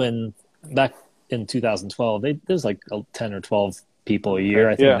back in 2012, there's like 10 or 12 people a year.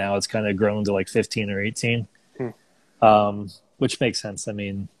 I think now it's kind of grown to like 15 or 18, which makes sense. I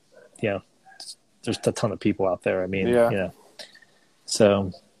mean, there's a ton of people out there. I mean,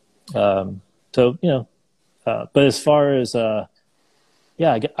 so, but as far as, I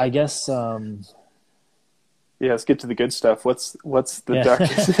guess, let's get to the good stuff. What's the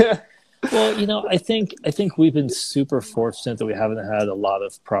darkest? Well, I think we've been super fortunate that we haven't had a lot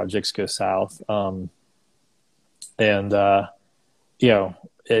of projects go south.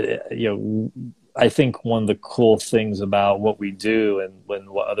 I think one of the cool things about what we do and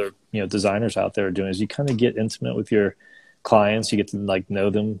what other, designers out there are doing is you kind of get intimate with your clients. You get to like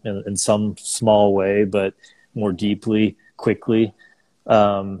know them in some small way, but more deeply, quickly.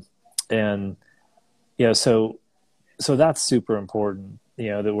 So that's super important,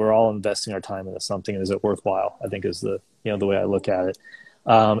 that we're all investing our time into something. And is it worthwhile? I think is the way I look at it.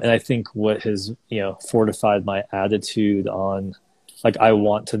 And I think what has, fortified my attitude on, like, I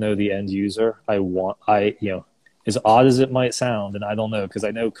want to know the end user. As odd as it might sound, and I don't know, because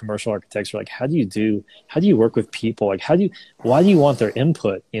I know commercial architects are like, how do you work with people? Like, why do you want their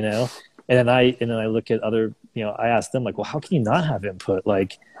input? And then I look at other, I ask them like, well, how can you not have input?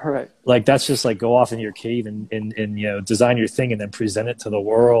 Like, right. Like, that's just like go off in your cave and design your thing and then present it to the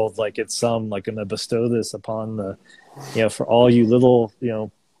world. Like, it's I'm going to bestow this upon the, for all you little,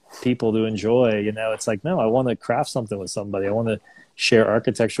 people to enjoy. It's like, no, I want to craft something with somebody. I want to share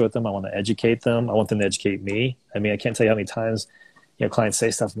architecture with them. I want to educate them. I want them to educate me. I mean, I can't tell you how many times, clients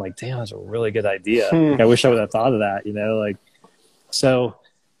say stuff. I'm like, damn, that's a really good idea. Like, I wish I would have thought of that, so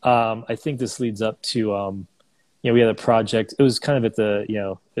I think this leads up to, we had a project. It was kind of at the,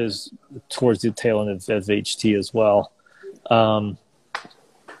 it was towards the tail end of HT as well,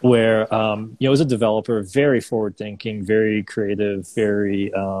 where, it was a developer, very forward thinking, very creative,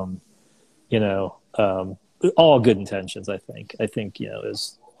 very, all good intentions. I think,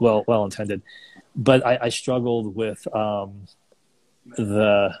 is well intended. but I struggled with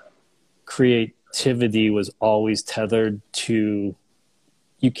the creativity was always tethered to,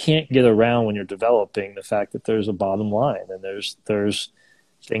 you can't get around when you're developing the fact that there's a bottom line and there's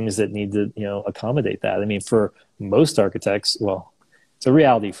things that need to, accommodate that. I mean, for most architects, well, it's a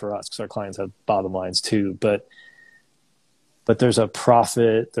reality for us because our clients have bottom lines too, but there's a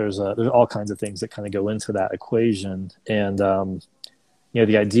profit, there's all kinds of things that kind of go into that equation. And,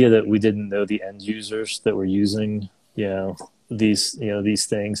 the idea that we didn't know the end users that were using, these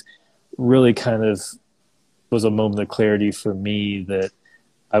things really kind of was a moment of clarity for me that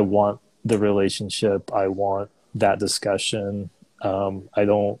I want the relationship. I want that discussion. I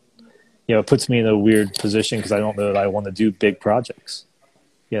don't, it puts me in a weird position because I don't know that I want to do big projects.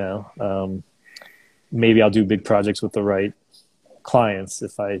 Maybe I'll do big projects with the right clients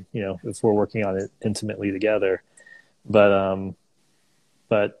if if we're working on it intimately together. But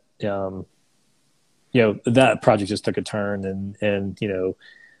that project just took a turn and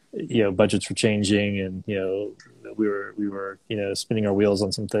budgets were changing and, we were, spinning our wheels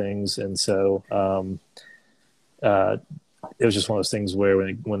on some things. And so, it was just one of those things where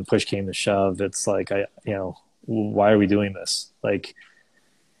when push came to shove, it's like, why are we doing this? Like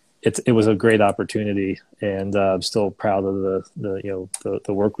it was a great opportunity and I'm still proud of the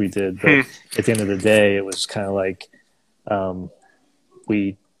work we did. But at the end of the day, it was kind of like,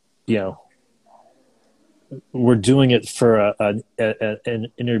 we're doing it for an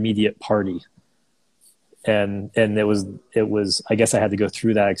intermediate party. And it was, I guess I had to go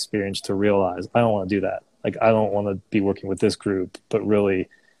through that experience to realize I don't want to do that. Like, I don't want to be working with this group, but really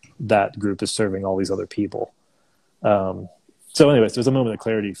that group is serving all these other people. So anyways, there's a moment of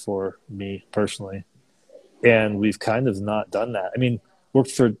clarity for me personally. And we've kind of not done that. I mean,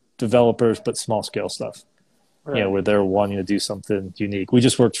 worked for developers, but small scale stuff, right. Where they're wanting to do something unique. We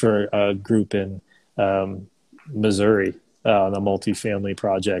just worked for a group in Missouri on a multifamily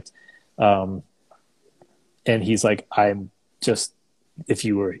project. And he's like, it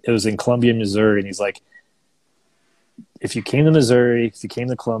was in Columbia, Missouri. And he's like, if you came to Missouri, if you came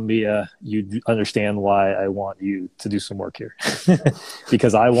to Columbia, you'd understand why I want you to do some work here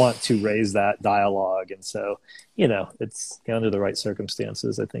because I want to raise that dialogue. And so, it's under the right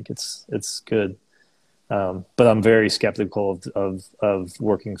circumstances. I think it's good. But I'm very skeptical of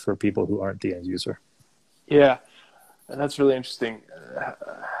working for people who aren't the end user. Yeah. And that's really interesting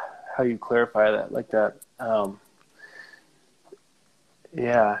how you clarify that like that.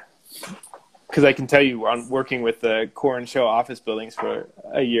 Yeah. Because I can tell you, on working with the Core and Show office buildings for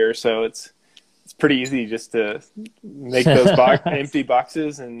a year or so, it's pretty easy just to make those empty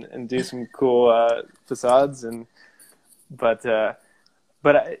boxes and do some cool facades. But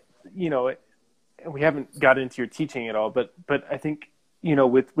we haven't got into your teaching at all. But I think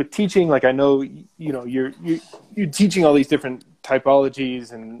with teaching, like I know you're teaching all these different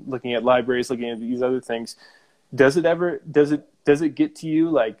typologies and looking at libraries, looking at these other things. Does it get to you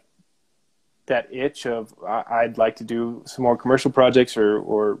like that itch of I'd like to do some more commercial projects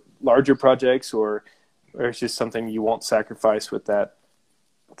or larger projects, or it's just something you won't sacrifice with that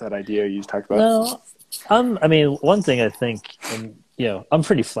idea you just talked about? No, I mean, one thing I think, and I'm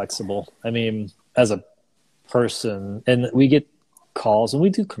pretty flexible. I mean, as a person, and we get calls and we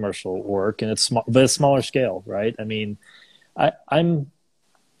do commercial work, and it's small, but it's smaller scale, right? I mean, I'm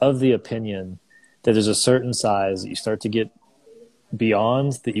of the opinion that there's a certain size that you start to get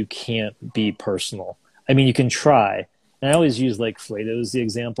beyond that you can't be personal. I mean, you can try. And I always use Lake Flato as the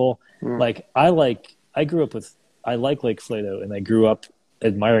example. Like I like Lake Flato, and I grew up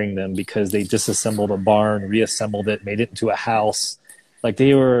admiring them because they disassembled a barn, reassembled it, made it into a house. Like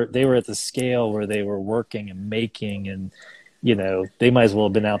they were at the scale where they were working and making, and they might as well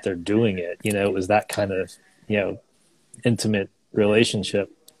have been out there doing it. It was that kind of intimate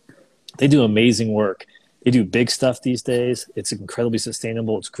relationship. They do amazing work. They do big stuff these days. It's incredibly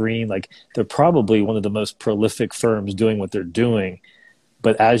sustainable. It's green. Like they're probably one of the most prolific firms doing what they're doing.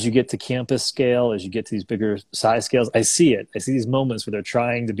 But as you get to campus scale, as you get to these bigger size scales, I see it. I see these moments where they're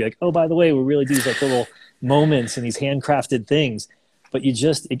trying to be like, oh, by the way, we really do these like little moments and these handcrafted things. But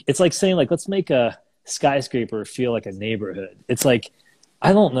it's like saying like, let's make a skyscraper feel like a neighborhood. It's like,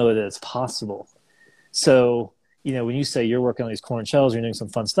 I don't know that it's possible. So, when you say you're working on these corn shells, you're doing some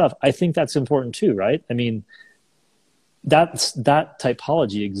fun stuff, I think that's important too, right? I mean, that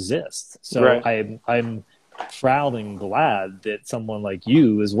typology exists. So right. I'm proud and glad that someone like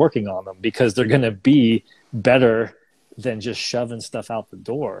you is working on them because they're going to be better than just shoving stuff out the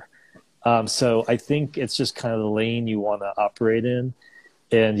door. So I think it's just kind of the lane you want to operate in.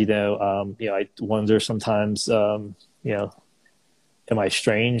 And, I wonder sometimes, am I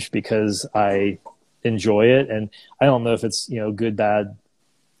strange because I enjoy it? And I don't know if it's, good, bad,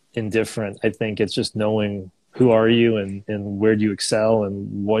 indifferent. I think it's just knowing who are you and where do you excel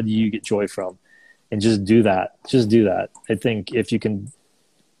and what do you get joy from, and just do that. Just do that. I think if you can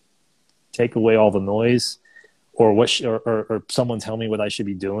take away all the noise, or or someone tell me what I should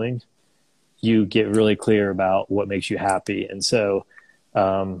be doing, you get really clear about what makes you happy. And so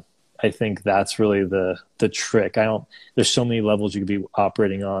I think that's really the trick. There's so many levels you could be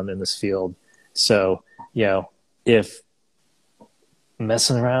operating on in this field. So, if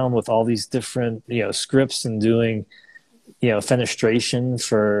messing around with all these different, scripts and doing, fenestration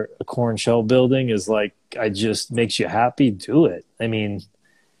for a core and shell building is like, just makes you happy, do it. I mean,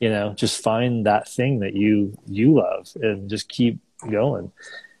 just find that thing that you love and just keep going.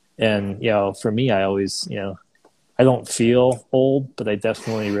 And, for me, I always, I don't feel old, but I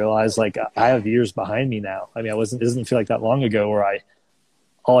definitely realize like I have years behind me now. I mean, it doesn't feel like that long ago where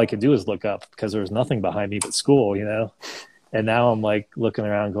all I could do is look up because there was nothing behind me but school, And now I'm like looking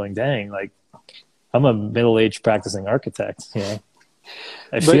around going, dang, like I'm a middle-aged practicing architect,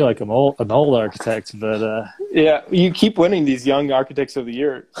 I feel like an old architect, but yeah, you keep winning these young architects of the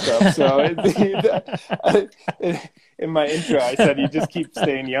year stuff. So in my intro, I said you just keep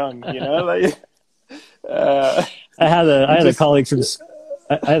staying young, like. I had a colleague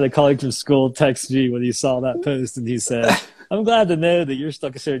from school text me when he saw that post, and he said, "I'm glad to know that you're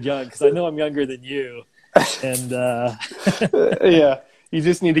still considered young because I know I'm younger than you." And yeah, you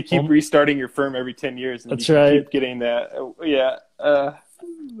just need to keep restarting your firm every 10 years. And that's right. Keep getting that. Yeah.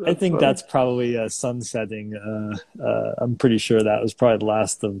 I think that's probably sunsetting. I'm pretty sure that was probably the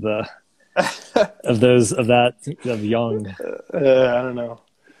last of the of young. I don't know.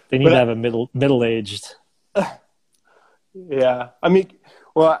 They need to have a middle-aged. Yeah, I mean,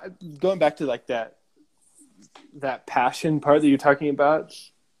 well, going back to like that passion part that you're talking about,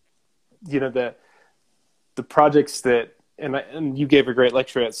 the projects that, and you gave a great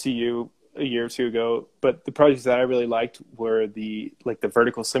lecture at CU a year or two ago, but the projects that I really liked were the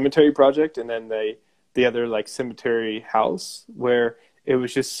vertical cemetery project, and then the other like cemetery house, where it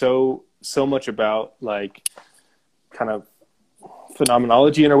was just so much about like kind of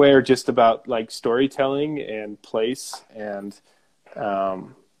phenomenology in a way, or just about like storytelling and place, and I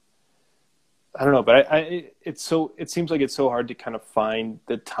don't know, but it seems like it's so hard to kind of find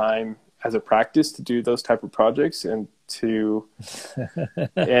the time as a practice to do those type of projects and to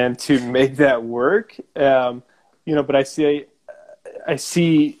make that work. But I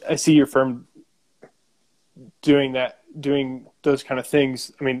see your firm doing those kind of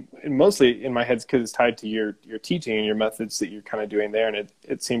things. I mean, mostly in my head, because it's tied to your teaching and your methods that you're kind of doing there, and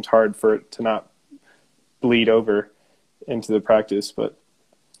it seems hard for it to not bleed over into the practice. But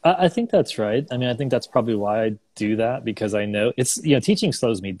I think that's right. I mean, I think that's probably why I do that, because I know it's, teaching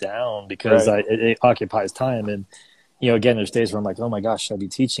slows me down because right. it occupies time. And, again, there's days where I'm like, oh my gosh, should I be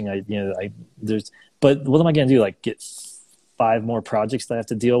teaching? But what am I going to do? Like get 5 more projects that I have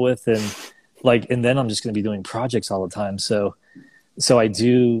to deal with, and then I'm just going to be doing projects all the time. So I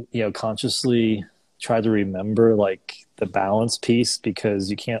do, consciously try to remember like the balance piece,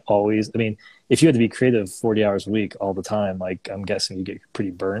 because you can't always, I mean, if you had to be creative 40 hours a week all the time, like I'm guessing you get pretty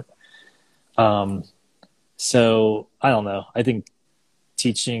burnt. So I don't know. I think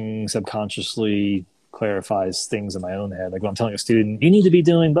teaching subconsciously clarifies things in my own head. Like when I'm telling a student, you need to be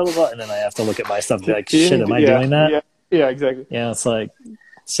doing blah, blah, blah. And then I have to look at my stuff and be like, shit, am I doing that? Yeah, exactly. Yeah. It's like,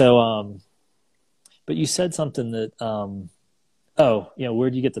 so, but you said something that, where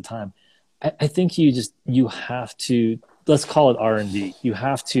do you get the time? I think you have to, let's call it R&D. You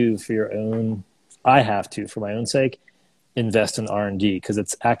have to, I have to, for my own sake, invest in R&D, because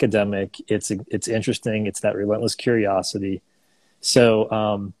it's academic, it's interesting, it's that relentless curiosity. So,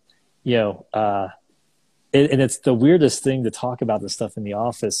 and it's the weirdest thing to talk about this stuff in the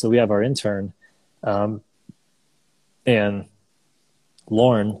office. So we have our intern, and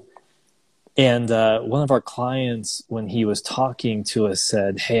Lauren, and one of our clients, when he was talking to us,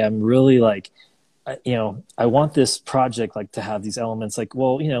 said, hey, I'm really like, I want this project like to have these elements, like,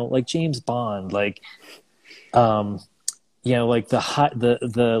 well, like James Bond, like, like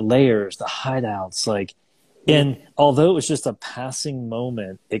the layers, the hideouts, like, and although it was just a passing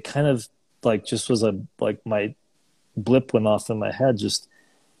moment, it kind of like just was my blip went off in my head. Just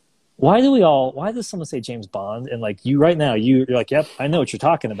why does someone say James Bond? And like you right now, you're like, yep, I know what you're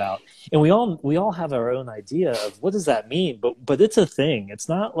talking about. And we all have our own idea of what does that mean, but it's a thing. It's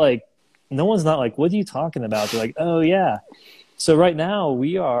not like, no one's not like, what are you talking about? They're like, oh yeah. So right now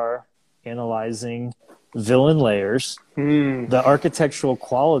we are analyzing villain layers, the architectural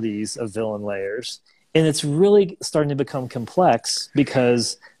qualities of villain layers, And it's really starting to become complex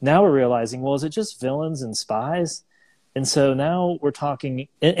because now we're realizing, well, is it just villains and spies? And so now we're talking,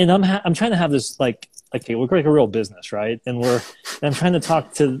 and I'm trying to have this like, okay, we're like a real business, right? And I'm trying to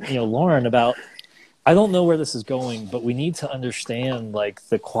talk to Lauren about, I don't know where this is going, but we need to understand like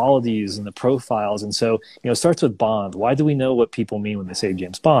the qualities and the profiles. And so it starts with Bond. Why do we know what people mean when they say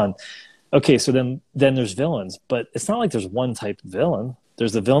James Bond? Okay, so then there's villains, but it's not like there's one type of villain.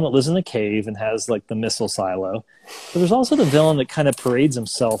 There's the villain that lives in a cave and has like the missile silo. But there's also the villain that kind of parades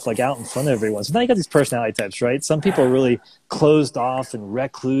himself like out in front of everyone. So now you got these personality types, right? Some people are really closed off and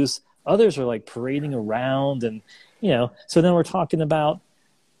recluse. Others are like parading around and, so then we're talking about,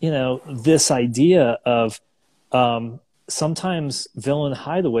 this idea of sometimes villain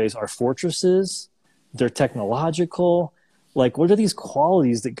hideaways are fortresses. They're technological. Like, what are these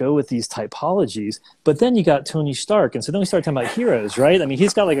qualities that go with these typologies? But then you got Tony Stark. And so then we start talking about heroes, right? I mean,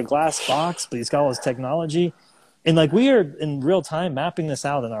 he's got like a glass box, but he's got all his technology. And like, we are in real time mapping this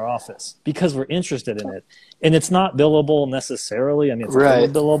out in our office because we're interested in it. And it's not billable necessarily. I mean, it's right.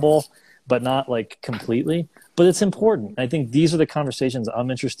 billable, but not like completely. But it's important. I think these are the conversations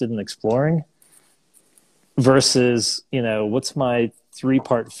I'm interested in exploring versus, what's my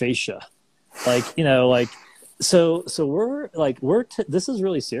 3-part fascia? So this is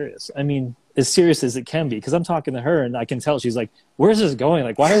really serious. I mean, as serious as it can be, because I'm talking to her and I can tell she's like, where's this going?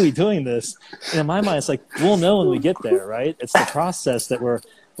 Like, why are we doing this? And in my mind, it's like, we'll know when we get there, right? It's the process that we're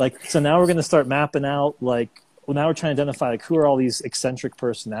like, so now we're going to start mapping out, like, well, now we're trying to identify like who are all these eccentric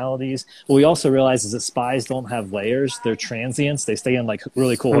personalities. What we also realize is that spies don't have layers. They're transients. They stay in like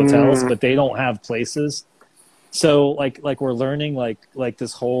really cool hotels, but they don't have places. So like we're learning like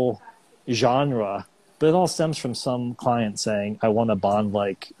this whole genre. But it all stems from some client saying, I want a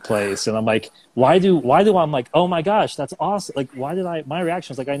Bond-like place. And I'm like, why do I'm like, oh my gosh, that's awesome. Like, my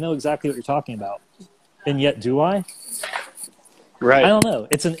reaction was like, I know exactly what you're talking about. And yet, do I? Right. I don't know.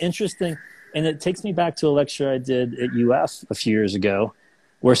 It's an interesting, and it takes me back to a lecture I did at UF a few years ago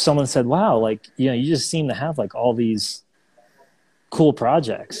where someone said, wow, like, you just seem to have like all these cool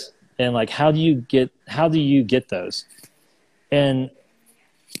projects. And like, how do you get those? And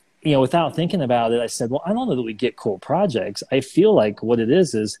without thinking about it, I said, well, I don't know that we get cool projects. I feel like what it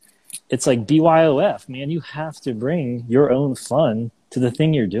is it's like BYOF, man. You have to bring your own fun to the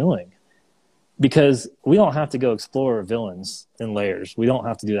thing you're doing because we don't have to go explore villains in layers. We don't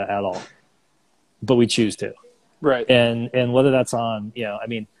have to do that at all, but we choose to. Right. And whether that's on, I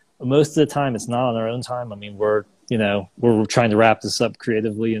mean, most of the time it's not on our own time. I mean, we're trying to wrap this up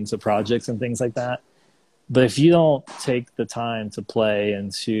creatively into projects and things like that. But if you don't take the time to play and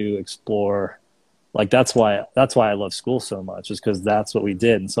to explore, like that's why I love school so much, is because that's what we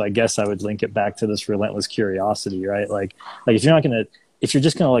did. And so I guess I would link it back to this relentless curiosity, right? Like if you're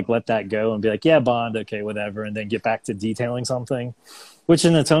just gonna like let that go and be like, yeah, Bond, okay, whatever, and then get back to detailing something, which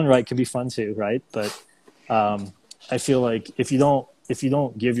in its own right can be fun too, right? But I feel like if you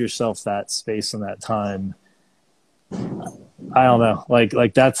don't give yourself that space and that time, I don't know.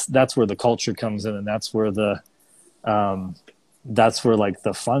 Like that's where the culture comes in, and that's where like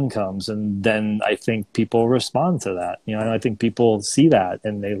the fun comes, and then I think people respond to that. And I think people see that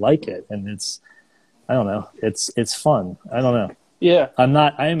and they like it, and I don't know. It's fun. I don't know. Yeah.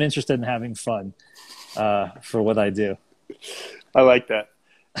 I am interested in having fun for what I do. I like that.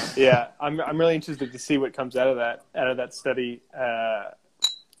 Yeah, I'm really interested to see what comes out of that study.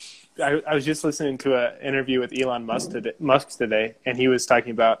 I was just listening to an interview with Elon Musk today, and he was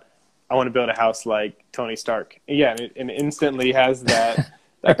talking about, I want to build a house like Tony Stark. Yeah, and it instantly has that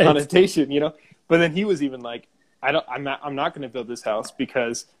Right. connotation, But then he was even like, I'm not going to build this house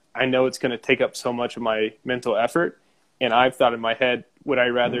because I know it's going to take up so much of my mental effort. And I've thought in my head, would I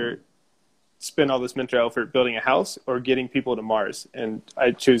rather spend all this mental effort building a house or getting people to Mars? And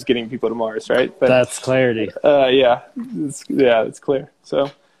I choose getting people to Mars, right? But That's clarity. yeah, it's clear.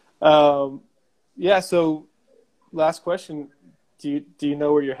 So. So last question, do you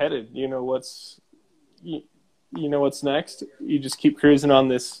know where you're headed? Do you know what's next? You just keep cruising on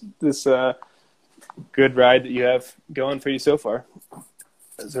this good ride that you have going for you so far.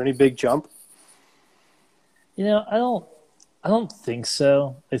 Is there any big jump? I don't think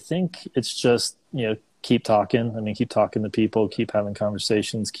so. I think it's just, keep talking. I mean, keep talking to people, keep having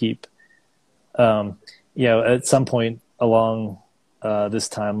conversations, keep, at some point along this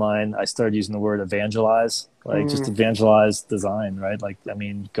timeline, I started using the word evangelize, just evangelize design, right? Like, I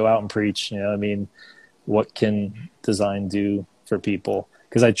mean, go out and preach, what can design do for people?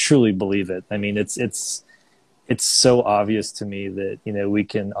 Because I truly believe it. I mean, it's so obvious to me that, we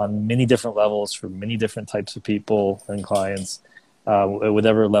can, on many different levels for many different types of people and clients,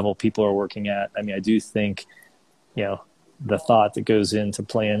 whatever level people are working at. I mean, I do think, the thought that goes into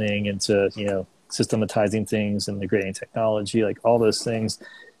planning, into, systematizing things, and integrating technology, like all those things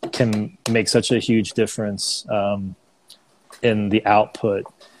can make such a huge difference in the output.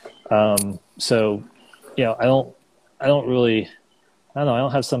 So, I don't really, I don't know, I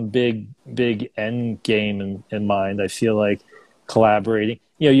don't have some big end game in mind. I feel like collaborating,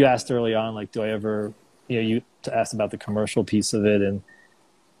 you asked early on, like, do I ever, you asked about the commercial piece of it. And,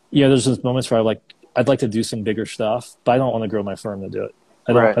 there's those moments where I'd like to do some bigger stuff, but I don't want to grow my firm to do it.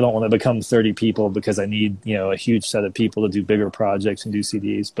 I don't want to become 30 people because I need, a huge set of people to do bigger projects and do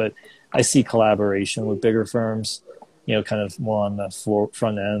CDs. But I see collaboration with bigger firms, kind of more on the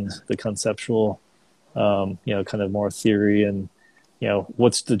front end, the conceptual, kind of more theory and,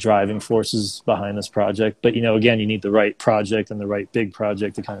 what's the driving forces behind this project. But, again, you need the right project and the right big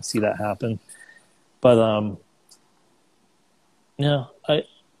project to kind of see that happen. But,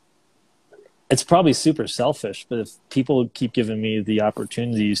 it's probably super selfish, but if people keep giving me the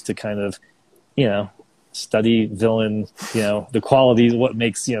opportunities to kind of, study villain, the qualities, what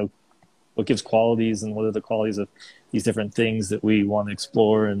makes, what gives qualities and what are the qualities of these different things that we want to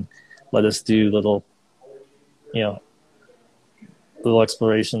explore, and let us do little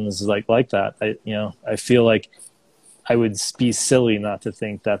explorations like that. I feel like I would be silly not to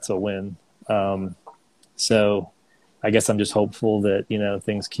think that's a win. So I guess I'm just hopeful that,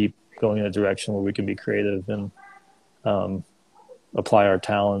 things keep going in a direction where we can be creative and apply our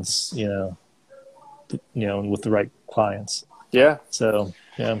talents, with the right clients. Yeah. So,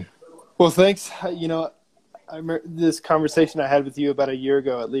 yeah. Well, thanks. I remember this conversation I had with you about a year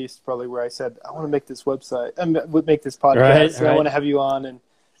ago, at least, probably, where I said, I want to make this website, make this podcast, and I want to have you on. And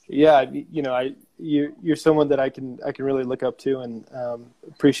yeah, you're someone that I can really look up to, and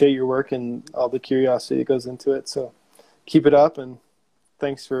appreciate your work and all the curiosity that goes into it. So keep it up, and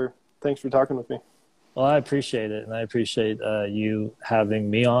thanks for talking with me. Well, I appreciate it, and I appreciate you having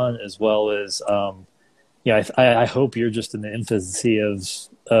me on, as well as I hope you're just in the infancy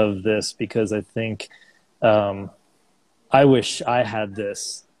of this, because I think I wish I had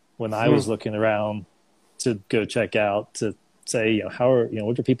this when I was looking around to go check out, to say,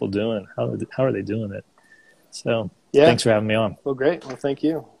 what are people doing? How are they doing it? So thanks for having me on. Well, great. Well, thank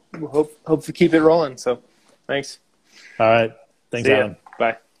you. We'll hope to keep it rolling. So thanks. All right. Thanks, Adam.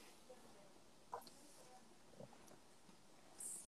 Bye.